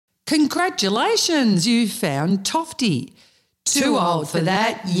Congratulations, you found Tofty. Too old for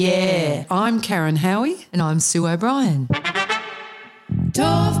that, yeah. I'm Karen Howie. And I'm Sue O'Brien.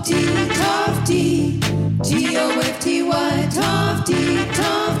 Tofty, Tofty, T-O-F-T-Y, Tofty,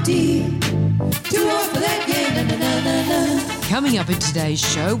 Tofty. Too old for that, yeah, na-na-na-na-na. Coming up in today's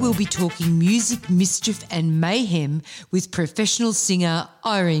show, we'll be talking music, mischief and mayhem with professional singer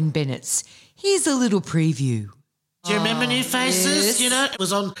Irene Bennetts. Here's a little preview. Do you remember New Faces? yes. You know, it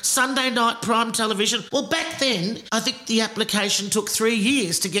was on Sunday night prime television. Well, back then, I think the application took 3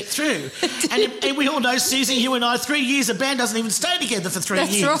 years to get through. and we all know, Susie, you and I, 3 years, a band doesn't even stay together for 3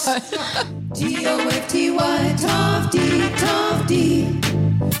 years. That's right. T-O-F-T-Y, Tofty, Tofty.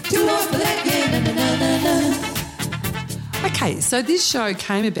 Too old for that, yeah, na-na-na-na-na. Okay, so this show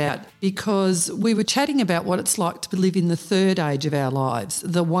came about because we were chatting about what it's like to live in the third age of our lives,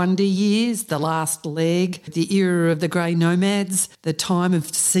 the wonder years, the last leg, the era of the grey nomads, the time of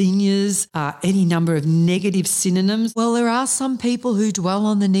seniors, any number of negative synonyms. Well, there are some people who dwell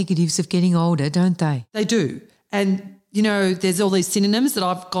on the negatives of getting older, don't they? They do. And, you know, there's all these synonyms that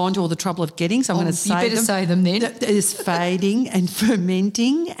I've gone to all the trouble of getting, so I'm going to say them. You better say them then. There's fading and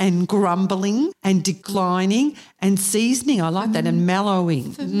fermenting and grumbling and declining and seasoning. I like that, and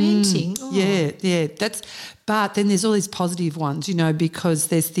mellowing. Fermenting? Oh. Yeah. But then there's all these positive ones, you know, because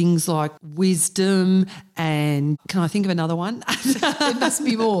there's things like wisdom and can I think of another one? There must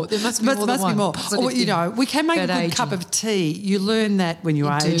be more. There must be more than one. Or, you know, we can make a good cup of tea. You learn that when you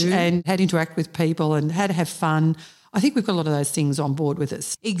age and how to interact with people and how to have fun. I think we've got a lot of those things on board with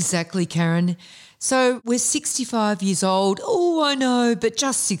us. Exactly, Karen. So we're 65 years old. Oh, I know, but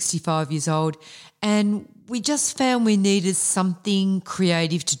just 65 years old. And we just found we needed something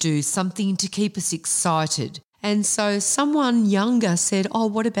creative to do, something to keep us excited. And so someone younger said, oh,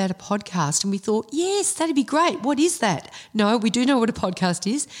 what about a podcast? And we thought, yes, that'd be great. What is that? No, we do know what a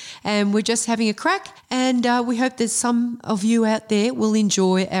podcast is, and we're just having a crack. And we hope that some of you out there will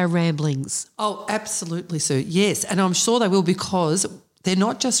enjoy our ramblings. Oh, absolutely, Sue. Yes, and I'm sure they will because they're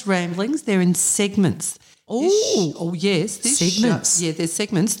not just ramblings, they're in segments. Oh, yes. Segments. There's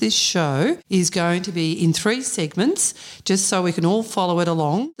segments. This show is going to be in 3 segments just so we can all follow it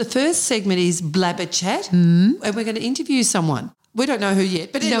along. The first segment is Blabber Chat and we're going to interview someone. We don't know who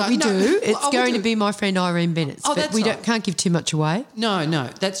yet. But anyway, we do. It's going to be my friend Irene Bennetts. Oh, but that's we right. can't give too much away. No,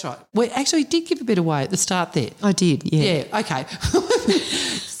 that's right. We actually did give a bit away at the start there. I did, yeah. Yeah, okay.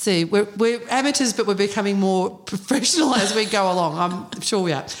 See, we're amateurs, but we're becoming more professional as we go along. I'm sure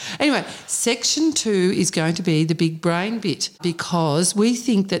we are. Anyway, section 2 is going to be the big brain bit because we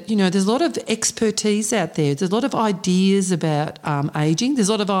think that, you know, there's a lot of expertise out there. There's a lot of ideas about ageing. There's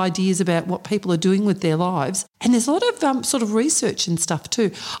a lot of ideas about what people are doing with their lives. And there's a lot of sort of research and stuff too.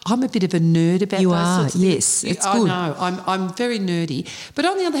 I'm a bit of a nerd about those sorts of yes, things. it's good. I know, I'm very nerdy. But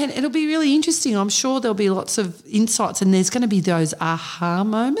on the other hand, it'll be really interesting. I'm sure there'll be lots of insights and there's going to be those aha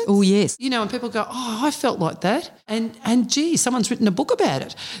moments. Oh, yes. You know, and people go, oh, I felt like that. And gee, someone's written a book about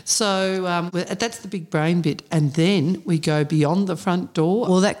it. So that's the big brain bit. And then we go beyond the front door.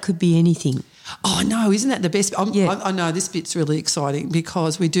 Well, that could be anything. Oh, no, isn't that the best? Yeah. I know this bit's really exciting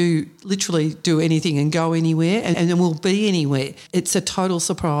because we do literally do anything and go anywhere and then we'll be anywhere. It's a total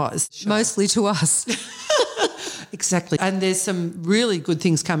surprise. Mostly to us. Exactly. And there's some really good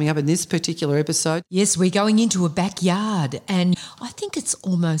things coming up in this particular episode. Yes, we're going into a backyard and I think it's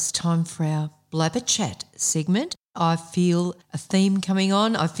almost time for our Blabber Chat segment. I feel a theme coming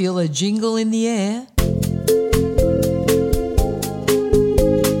on. I feel a jingle in the air.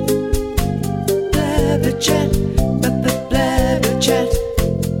 Blabber Chat, Blabber Chat.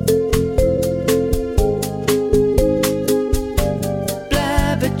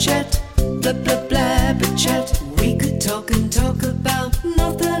 Blabber Chat, Blabber Chat. We could talk and talk about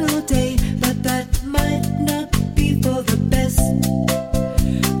nothing all day, but that might not be for the best.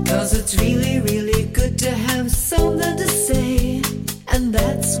 'Cause it's really, really good to have something to say, and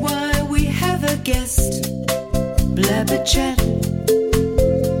that's why we have a guest. Blabber Chat.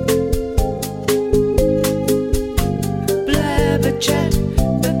 Blabber Chat,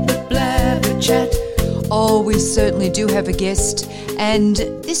 Blabber Chat. Oh, we certainly do have a guest, and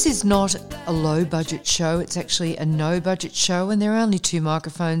this is not a low-budget show. It's actually a no-budget show, and there are only 2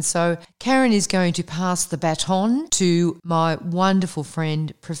 microphones. So Karen is going to pass the baton to my wonderful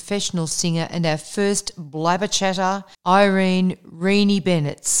friend, professional singer, and our first blabber chatter, Irene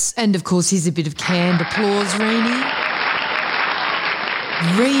Bennetts. And, of course, here's a bit of canned applause, Reenie.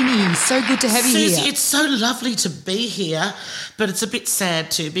 Renee, so good to have you Susie, here. it's so lovely to be here, but it's a bit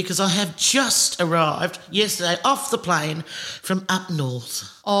sad too because I have just arrived yesterday off the plane from up north.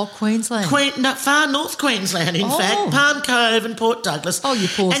 Oh, Queensland. Far north Queensland, in Oh. fact, Palm Cove and Port Douglas. Oh, you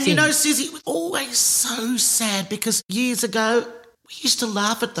poor And thing. you know, Susie, it was always so sad because years ago we used to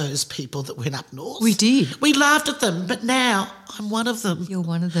laugh at those people that went up north. We did. We laughed at them, but now I'm one of them. You're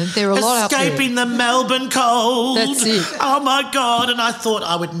one of them. There are a lot out there. Escaping the Melbourne cold. That's it. Oh my God! And I thought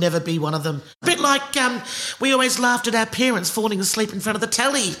I would never be one of them. A bit like we always laughed at our parents falling asleep in front of the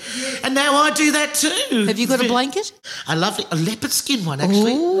telly, and now I do that too. Have you got a blanket? A lovely leopard skin one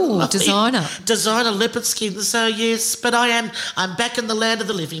actually. Ooh, Lovely. designer leopard skin. So yes, but I'm back in the land of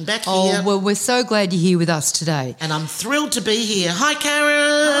the living, back Oh, here, well, we're so glad you're here with us today. and I'm thrilled to be here. Hi,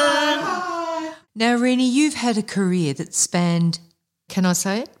 Karen. Now, Renee, you've had a career that spanned, can I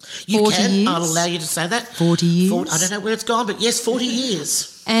say it? You 40 can. years. I'll allow you to say that. 40 years. I don't know where it's gone, but yes, 40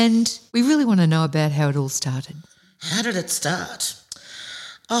 years. And we really want to know about how it all started. How did it start?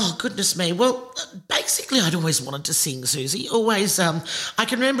 Oh, goodness me. Well, basically, I'd always wanted to sing, Susie. Always. I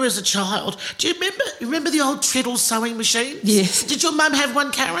can remember as a child. Do you remember the old treadle sewing machine? Yes. Did your mum have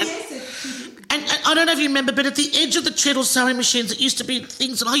one, Karen? Yes. And I don't know if you remember, but at the edge of the treadle sewing machines, it used to be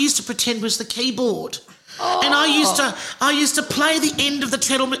things that I used to pretend was the keyboard. Oh. And I used to play the end of the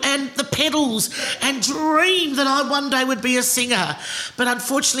treadle and the pedals and dream that I one day would be a singer. But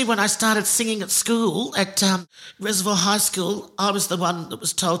unfortunately, when I started singing at school, at Reservoir High School, I was the one that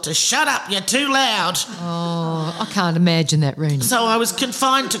was told to shut up, you're too loud. Oh, I can't imagine that, Renee. So I was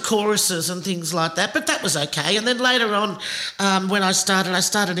confined to choruses and things like that, but that was okay. And then later on, when I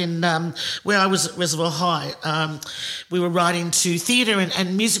started in where I was at Reservoir High. We were writing to theatre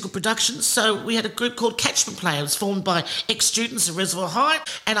and musical productions, so we had a group called Catchment Play. It was formed by ex-students of Reservoir High,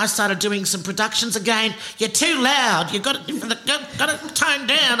 and I started doing some productions again. You're too loud. You've got to tone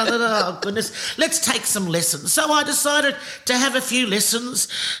down. I thought, oh, goodness, let's take some lessons. So I decided to have a few lessons.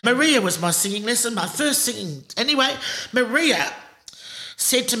 Maria was my singing lesson, my first singing. Anyway, Maria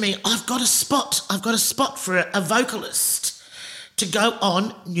said to me, I've got a spot for a vocalist to go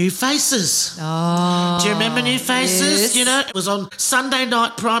on New Faces. Oh, do you remember New Faces? yes. You know, it was on Sunday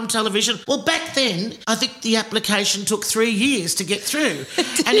night prime television. Well, back then, I think the application took 3 years to get through.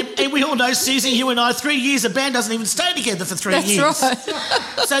 and we all know, Susie, you and I, 3 years, a band doesn't even stay together for 3 years. That's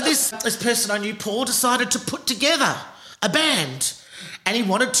right. So this person I knew, Paul, decided to put together a band. And he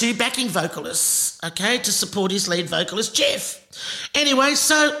wanted 2 backing vocalists, okay, to support his lead vocalist, Jeff. Anyway,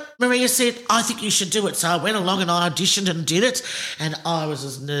 so Maria said, I think you should do it. So I went along and I auditioned and did it. And I was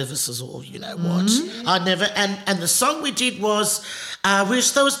as nervous as all, you know what. And the song we did was, I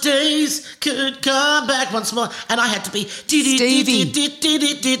wish those days could come back once more. And I had to be, Stevie.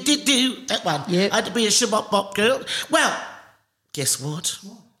 that one. Yep. I had to be a shabop bop girl. Well, guess what?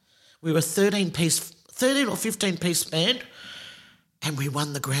 We were a 13 or 15-piece band. And we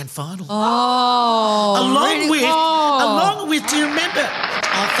won the grand final. Oh, along with, do you remember?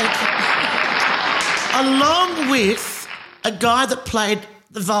 Oh, thank you. Along with a guy that played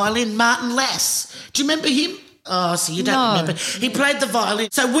the violin, Martin Lass. Do you remember him? Oh, so you don't remember. He played the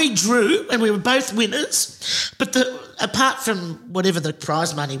violin. So we drew and we were both winners. But apart from whatever the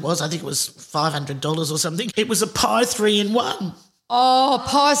prize money was, I think it was $500 or something, it was a pie 3-in-1. Oh,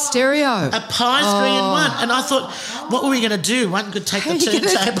 pie stereo. A pie 3-in-1. And I thought, what were we going to do? One could take the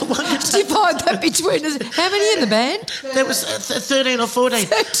turntable, one could take... Divide that between us. How many in the band? There was 13 or 14.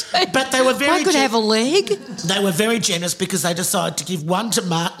 But they were very... One could have a leg. They were very generous because they decided to give one to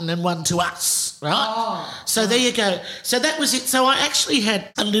Martin and one to us, right? So there you go. So that was it. So I actually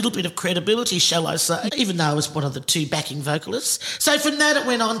had a little bit of credibility, shall I say, even though I was one of the 2 backing vocalists. So from that it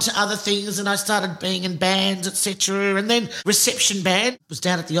went on to other things and I started being in bands, etc. And then Reception Band was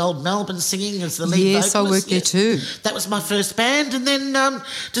down at the old Melbourne singing as the lead vocalist. Yes, I worked there too. That was my first band, and then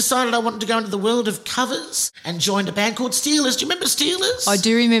decided I wanted to go into the world of covers and joined a band called Steelers. Do you remember Steelers? I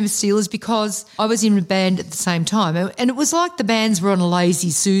do remember Steelers because I was in a band at the same time, and it was like the bands were on a lazy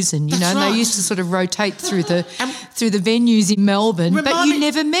Susan, you know, and they used to sort of rotate through the venues in Melbourne, but you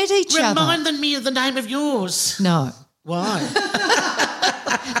never met each other. Remind me of the name of yours. No. Why?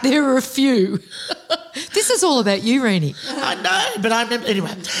 There are a few. This is all about you, Renee. I know, but I remember...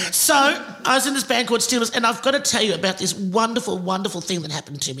 Anyway, so I was in this band called Steelers, and I've got to tell you about this wonderful, wonderful thing that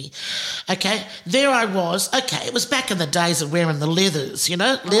happened to me. Okay, there I was. Okay, it was back in the days of wearing the leathers, you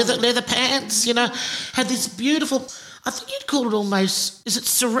know, leather pants, you know. Had this beautiful... I think you'd call it almost, is it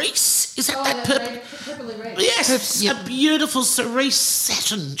cerise? Is that purple? Yes, a beautiful cerise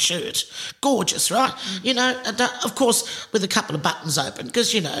satin shirt. Gorgeous, right? You know, and, of course, with a couple of buttons open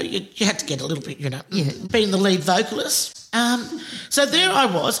because, you know, you had to get a little bit, you know, being the lead vocalist. So there I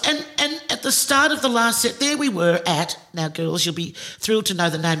was, and at the start of the last set, there we were at, now girls, you'll be thrilled to know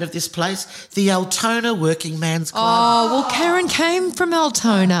the name of this place, the Altona Working Man's Club. Oh, well, Karen came from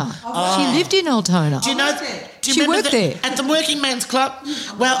Altona. She lived in Altona. Do you know? Do you She remember worked there. At the Working Man's Club?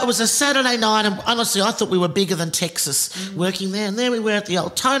 Well, it was a Saturday night, and honestly, I thought we were bigger than Texas working there. And there we were at the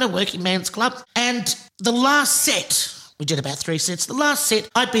Altona Working Man's Club. And the last set, we did about 3 sets. The last set,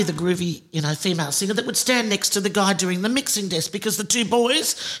 I'd be the groovy, you know, female singer that would stand next to the guy doing the mixing desk because the 2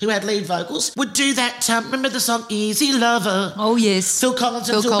 boys who had lead vocals would do that. Remember the song Easy Lover? Oh, yes. Phil Collins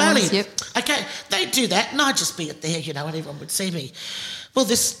and Phil Collins, Bailey. yep. Okay, they'd do that, and I'd just be there, you know, and everyone would see me. Well,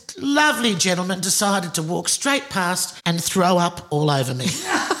 this lovely gentleman decided to walk straight past and throw up all over me.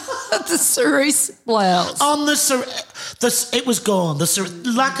 The cerise blouse. On it was gone.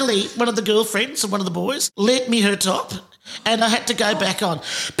 Luckily, one of the girlfriends and one of the boys lent me her top, and I had to go back on.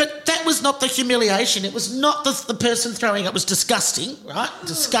 But that was not the humiliation. It was not the person throwing up. It was disgusting, right?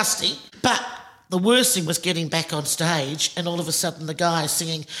 Disgusting. But the worst thing was getting back on stage and all of a sudden the guy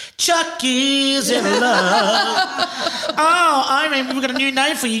singing, Chucky's in love. Oh, I remember we've got a new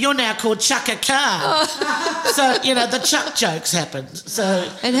name for you. You're now called Chaka Khan. So, you know, the Chuck jokes happened. So,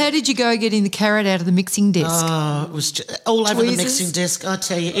 And how did you go getting the carrot out of the mixing desk? oh, it was all over the Tweezers? mixing desk, I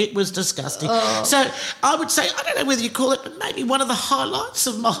tell you. It was disgusting. So I would say, I don't know whether you call it, but maybe one of the highlights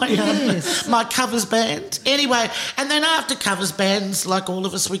of my my covers band. Anyway, and then after covers bands, like all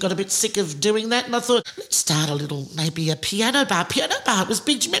of us, we got a bit sick of doing that. And I thought, let's start a little, maybe a piano bar. Piano bar was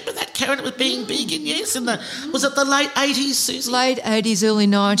big. Do you remember that, Karen? It was being big in, yes, was it the late 80s, Susie? Late 80s, early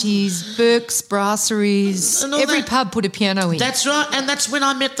 90s, Burke's, Brasseries, And all every that. pub put a piano in. That's right, and that's when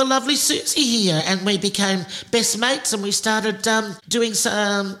I met the lovely Susie here, and we became best mates, and we started doing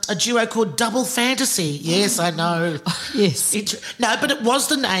a duo called Double Fantasy. Yes, I know. Yes. No, but it was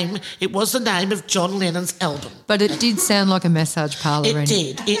the name. It was the name of John Lennon's album. But it did sound like a massage parlour. It Annie.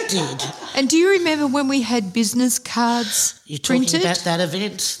 did. It did. And do you remember when we had business cards You're talking printed? about that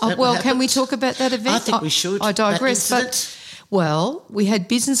event. Oh, that well, can we happened? talk about that event? I think we should. I digress. That But, incident. well, we had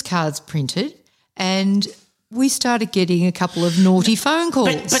business cards printed and we started getting a couple of naughty phone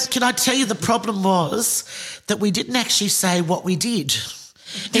calls. But can I tell you, the problem was that we didn't actually say what we did.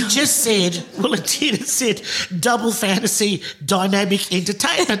 It just said, well, it did. It said Double Fantasy Dynamic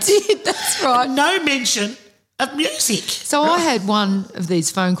Entertainment. That's right. No mention of music. So I had one of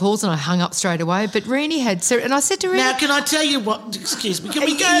these phone calls and I hung up straight away. But Rennie had, and I said to Rennie, Now, can I tell you what? Excuse me. Can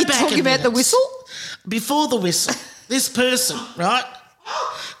we go are you back talking a about the minute? whistle? Before the whistle, this person, right,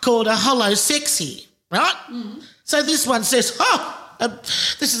 called a hello sexy, right? So this one says,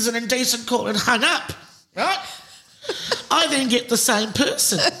 this is an indecent call, and hung up, right? I then get the same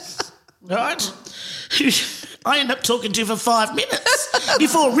person, right, who I end up talking to for 5 minutes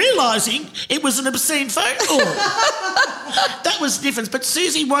before realising it was an obscene phone call. That was the difference. But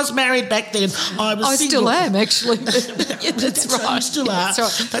Susie was married back then. I was I single. still am, actually. Yeah, that's right. You still are. That's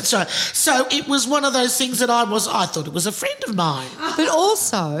right. That's right. So it was one of those things that I thought it was a friend of mine. But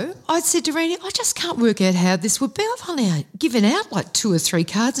also, I said to Rennie, I just can't work out how this would be. I've only given out like 2 or 3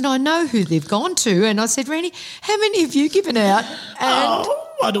 cards and I know who they've gone to. And I said, Rennie, how many have you given out? And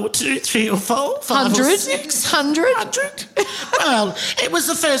 1 or 2, 3 or 4, 5 or 100? 6. 100? Well, it was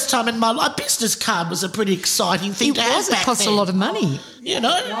the first time in my life. A business card was a pretty exciting thing It to have was. It back cost then. a lot of money. You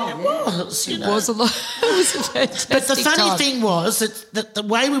know, it was. You It know. was a lot. It was a fantastic But the funny time. thing was that the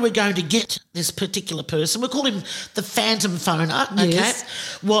way we were going to get this particular person, we call him the Phantom Phoner, okay, Yes.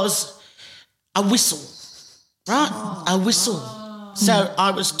 was a whistle, right? A whistle. So I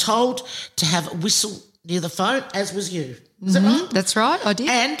was told to have a whistle near the phone, as was you. Is that right? That's right, I did.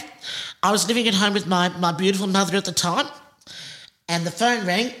 And I was living at home with my beautiful mother at the time, and the phone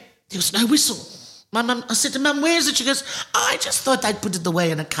rang. There was no whistle. My mum, I said to Mum, where is it? She goes, I just thought they'd put it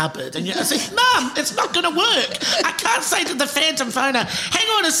away in a cupboard. And I said, Mum, it's not going to work. I can't say to the Phantom Phoner, hang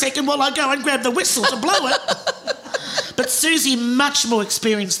on a second while I go and grab the whistle to blow it. But Susie, much more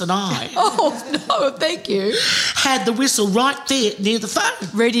experienced than I, Oh, no, thank you. had the whistle right there near the phone,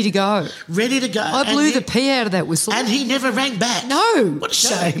 Ready to go. ready to go. I blew the pee out of that whistle. And he never rang back. No. What a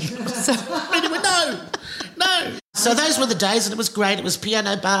shame. So, No. So those were the days, and it was great. It was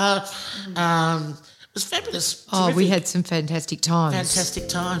piano bar. It was fabulous. oh, we Terrific. had some fantastic times. Fantastic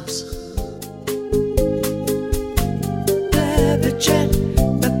times. Blabber chat,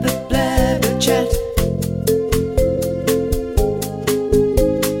 blabber chat.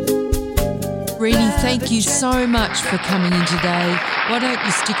 Rennie, Thank you so much for coming in today. Why don't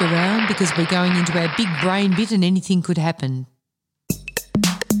you stick around because we're going into our big brain bit and anything could happen.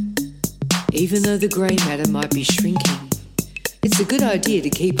 Even though the grey matter might be shrinking, it's a good idea to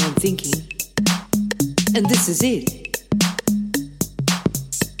keep on thinking. And this is it.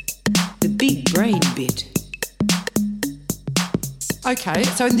 The big brain bit. Okay,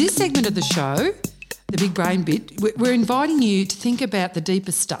 so in this segment of the show, the big brain bit, we're inviting you to think about the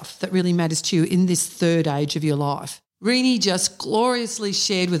deeper stuff that really matters to you in this third age of your life. Renee just gloriously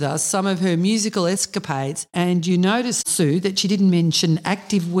shared with us some of her musical escapades, and you noticed, Sue, that she didn't mention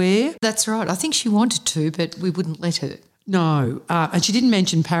activewear. That's right. I think she wanted to, but we wouldn't let her. No, and she didn't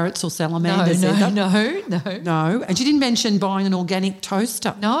mention parrots or salamanders either. No, and she didn't mention buying an organic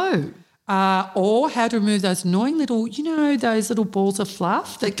toaster. No. Or how to remove those annoying little, those little balls of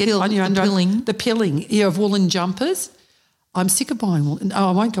fluff that get on your under. The pilling, of woolen jumpers. I'm sick of buying wool. Oh,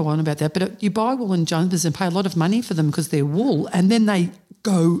 I won't go on about that, but you buy woolen jumpers and pay a lot of money for them because they're wool, and then they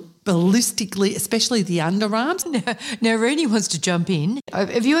go ballistically, especially the underarms. Now, Renee wants to jump in.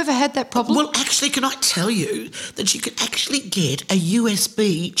 Have you ever had that problem? Well, actually, can I tell you that you can actually get a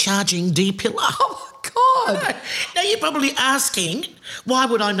USB charging D-pillar? Oh, my God. Now, you're probably asking, why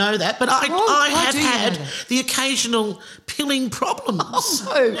would I know that? But I have had the occasional pilling problems.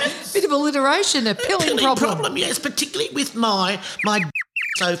 Oh, bit of alliteration, a pilling problem. Yes, particularly with my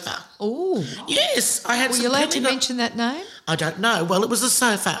sofa. Oh. Yes, I had Were some you allowed to pilling. mention that name? I don't know. Well, it was a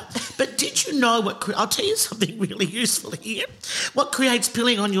sofa. But did you know I'll tell you something really useful here. What creates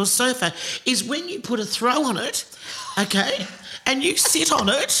pilling on your sofa is when you put a throw on it, okay, and you sit on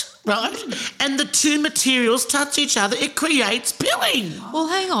it, right, and the two materials touch each other, it creates pilling. Well,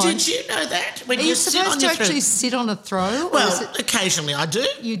 hang on. Did you know that? When Are you sit on supposed to your actually throw? sit on a throw? Well, occasionally I do.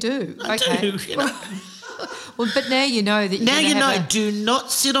 You do? I okay. do, Well, but now you know that you're Now gonna you know, have do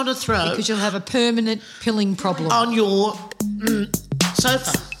not sit on a throw because you'll have a permanent pilling problem. on your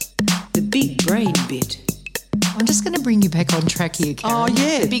sofa. The big brain bit. I'm just going to bring you back on track here, Karen. Oh,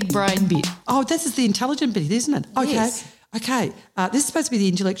 yeah. The big brain bit. Oh, this is the intelligent bit, isn't it? Okay. Yes. Okay. This is supposed to be the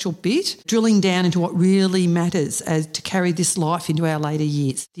intellectual bit, drilling down into what really matters as to carry this life into our later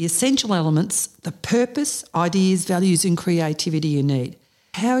years. The essential elements, the purpose, ideas, values and creativity you need.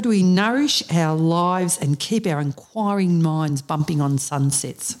 How do we nourish our lives and keep our inquiring minds bumping on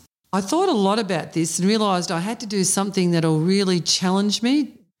sunsets? I thought a lot about this and realised I had to do something that'll really challenge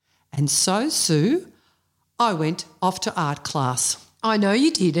me. And so, Sue, I went off to art class. I know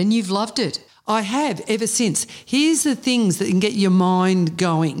you did, and you've loved it. I have ever since. Here's the things that can get your mind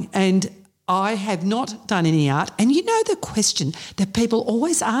going. And I have not done any art. And you know the question that people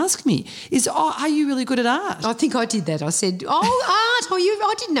always ask me is, are you really good at art? I think I did that. I said, art.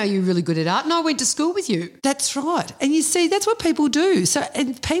 I didn't know you were really good at art, and I went to school with you. That's right. And you see, that's what people do. So,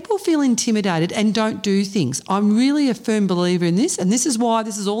 and people feel intimidated and don't do things. I'm really a firm believer in this, and this is why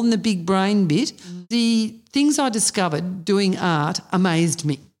this is all in the big brain bit. The things I discovered doing art amazed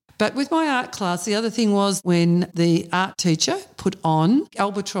me. But with my art class, the other thing was when the art teacher put on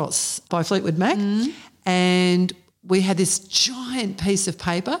Albatross by Fleetwood Mac and we had this giant piece of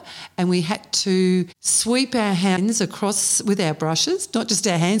paper and we had to sweep our hands across with our brushes, not just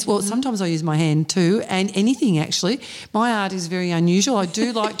our hands. Well, sometimes I use my hand too, and anything actually. My art is very unusual. I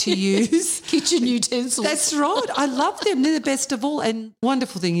do like to use kitchen utensils. That's right. I love them. They're the best of all. And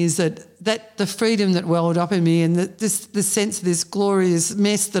wonderful thing is that the freedom that welled up in me and the sense of this glorious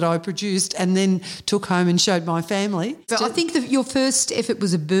mess that I produced and then took home and showed my family. But I think that your first effort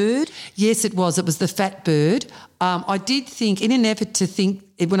was a bird. Yes, it was. It was the fat bird. I did think, in an effort to think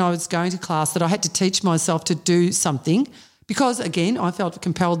when I was going to class, that I had to teach myself to do something because, again, I felt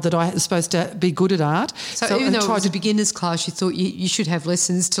compelled that I was supposed to be good at art. So even though it was a beginner's class, you thought you should have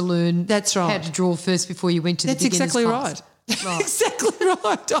lessons to learn That's right. how to draw first before you went to the beginner's exactly class. Right. Exactly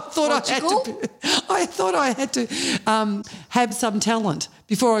right. I thought I had to have some talent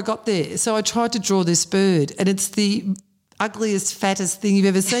before I got there. So I tried to draw this bird, and it's the ugliest, fattest thing you've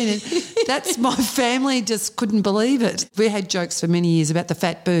ever seen. And that's my family just couldn't believe it. We had jokes for many years about the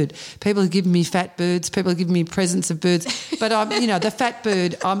fat bird. People have given me fat birds. People have given me presents of birds. But the fat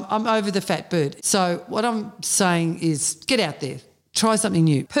bird. I'm over the fat bird. So what I'm saying is, get out there, try something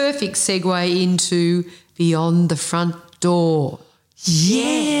new. Perfect segue into Beyond the Front Door.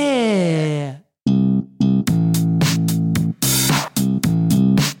 Yeah.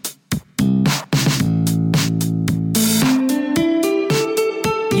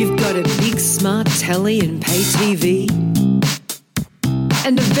 You've got a big smart telly and pay TV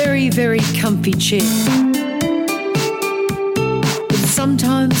and a very, very comfy chair. But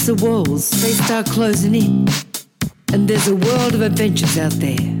sometimes the walls, they start closing in and there's a world of adventures out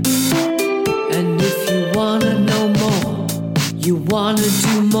there. And if You wanna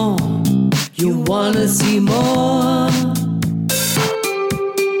do more, you wanna see more.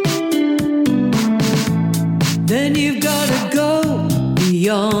 Then you've gotta go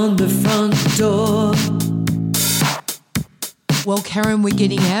beyond the front door. Well, Karen, we're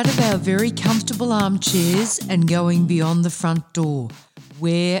getting out of our very comfortable armchairs and going beyond the front door.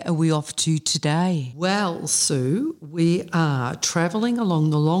 Where are we off to today? Well, Sue, we are travelling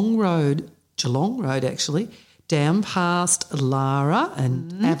along the long road, Geelong Road actually, down past Lara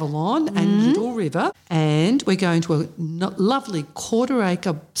and Avalon and Little River, and we're going to a lovely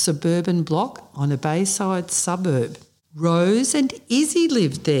quarter-acre suburban block on a bayside suburb. Rose and Izzy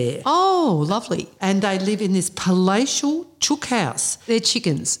lived there, Oh, lovely. and they live in this palatial chook house. They're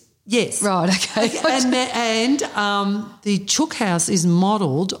chickens. Yes. Right, okay. And the chook house is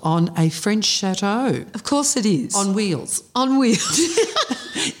modelled on a French chateau Of course it is. on wheels. On wheels.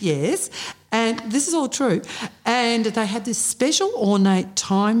 Yes, and this is all true. And they have this special ornate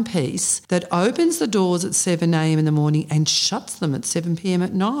timepiece that opens the doors at 7 a.m. in the morning and shuts them at 7 p.m.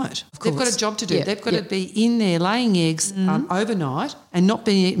 at night. They've got a job to do. Yeah, They've got yeah. to be in there laying eggs overnight and not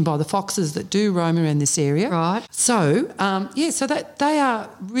being eaten by the foxes that do roam around this area. Right. So, so that they are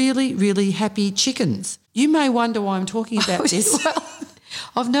really, really happy chickens. You may wonder why I'm talking about this.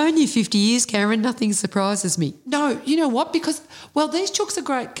 Well, I've known you 50 years, Karen. Nothing surprises me. No, you know what? Because, well, these chooks are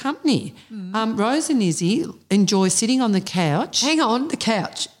great company. Rose and Izzy enjoy sitting on the couch. Hang on, the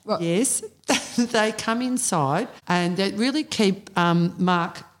couch. Right. Yes. They come inside and they really keep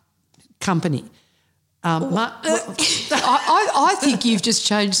Mark company. I think you've just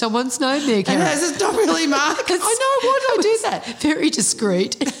changed someone's name there, Karen. It's not really Mark. I know, why did I do that? Very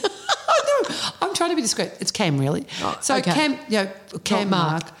discreet. I know. I'm trying to be discreet. It's Cam, really. So okay. Cam,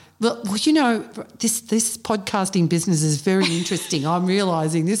 Mark. Mark. Well, you know, this podcasting business is very interesting. I'm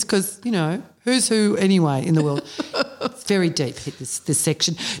realising this because, you know, who's who anyway in the world. It's very deep, this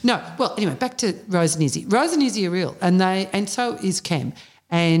section. No, well, anyway, back to Rose and Izzy. Rose and Izzy are real, and so is Cam,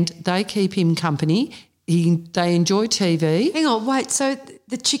 and they keep him company. They enjoy TV. Hang on, wait. So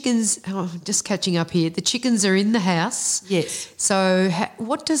the chickens, just catching up here, the chickens are in the house. Yes. So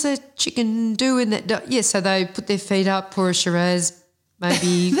what does a chicken do in that? So they put their feet up, pour a Shiraz,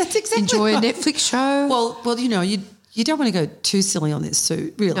 maybe That's exactly enjoy right. a Netflix show. Well, you know, you don't want to go too silly on this,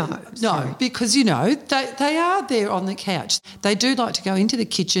 Sue, really. No, sorry. Because, you know, they are there on the couch. They do like to go into the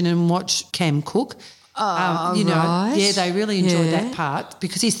kitchen and watch Cam cook. You know, right. yeah, they really enjoy Yeah. that part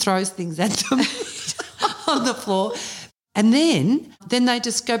because he throws things at them on the floor. And then they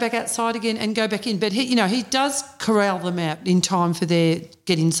just go back outside again and go back in. But he does corral them out in time for get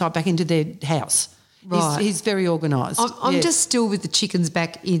inside back into their house. Right. He's very organised. I'm just still with the chickens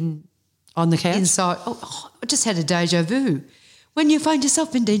back in on the couch. inside. I just had a deja vu. When you find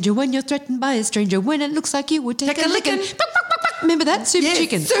yourself in danger, when you're threatened by a stranger, when it looks like you would take a licking. Remember that? Super Yes,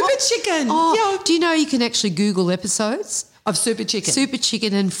 Chicken. Super Chicken. Oh, Yeah. do you know you can actually Google episodes? Of Super Chicken. Super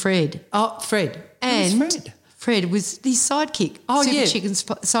Chicken and Fred. Oh, Fred. And Who's Fred? Fred was the sidekick. Oh, Super yeah. Chicken's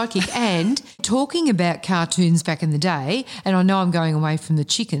sidekick. And talking about cartoons back in the day, and I know I'm going away from the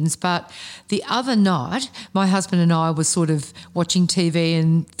chickens, but the other night my husband and I were sort of watching TV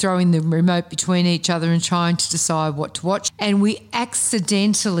and throwing the remote between each other and trying to decide what to watch. And we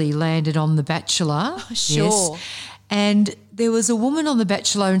accidentally landed on The Bachelor. Sure. And there was a woman on The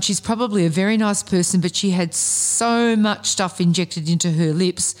Bachelor, and she's probably a very nice person, but she had so much stuff injected into her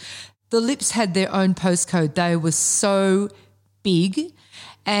lips. The lips had their own postcode. They were so big.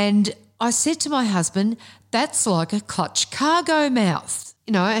 And I said to my husband, that's like a clutch cargo mouth,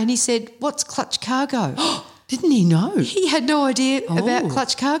 and he said, what's clutch cargo? Didn't he know? He had no idea about Oh.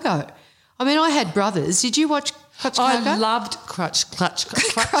 clutch cargo. I mean, I had brothers. Did you watch Clutch Cargo? I loved Clutch Cargo.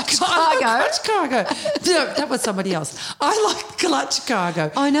 Cargo. Clutch Cargo. No, that was somebody else. I liked Clutch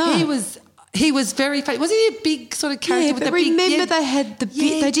Cargo. I know. He was very famous. Wasn't he a big sort of character Yeah, with but the big... remember they had the big,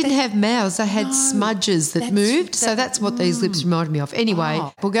 Yeah, they didn't they- have mouths, they had No, smudges that that's- moved. So that- that's what these lips reminded me of. Anyway,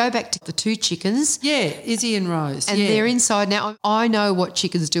 Oh. we'll go back to the two chickens. Yeah, Izzy and Rose. And yeah. they're inside now. I know what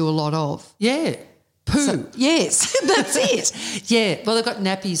chickens do a lot of. Yeah. Poo. So, yes, that's it. Yeah, well, they've got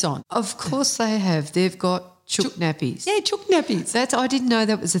nappies on. Of course they have. They've got chook nappies. Yeah, chook nappies. I didn't know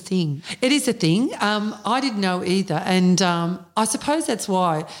that was a thing. It is a thing. I didn't know either. And I suppose that's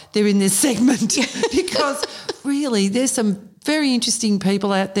why they're in this segment because really there's some very interesting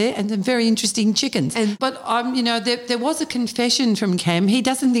people out there and some very interesting chickens. But there was a confession from Cam. He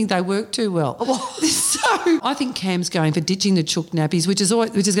doesn't think they work too well. So I think Cam's going for ditching the chook nappies, which is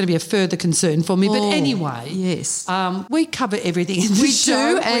going to be a further concern for me. But anyway, yes. we cover everything in the We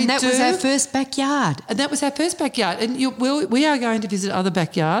show. do, and that was our first backyard. And that was our first backyard. And we are going to visit other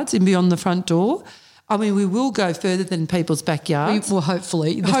backyards and beyond the front door. I mean, we will go further than people's backyards. Well,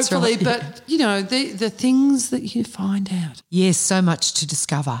 hopefully. That's Hopefully, right. but, you know, the things that you find out. Yes, so much to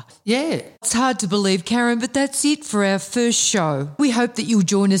discover. Yeah. It's hard to believe, Karen, but that's it for our first show. We hope that you'll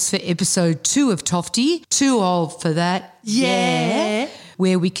join us for episode 2 of Tofty. Too old for that. Yeah.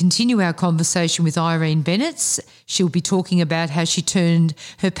 Where we continue our conversation with Irene Bennett. She'll be talking about how she turned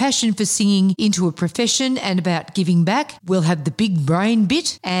her passion for singing into a profession and about giving back. We'll have the big brain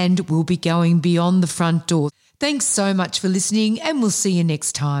bit and we'll be going beyond the front door. Thanks so much for listening and we'll see you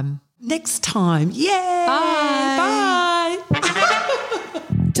next time. Next time. Yeah. Bye. Bye.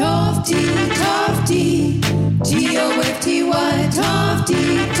 Tofty, Tofty, T-O-F-T-Y,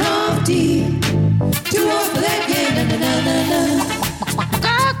 Tofty, Tofty. Too old for that, yeah, na na na na na.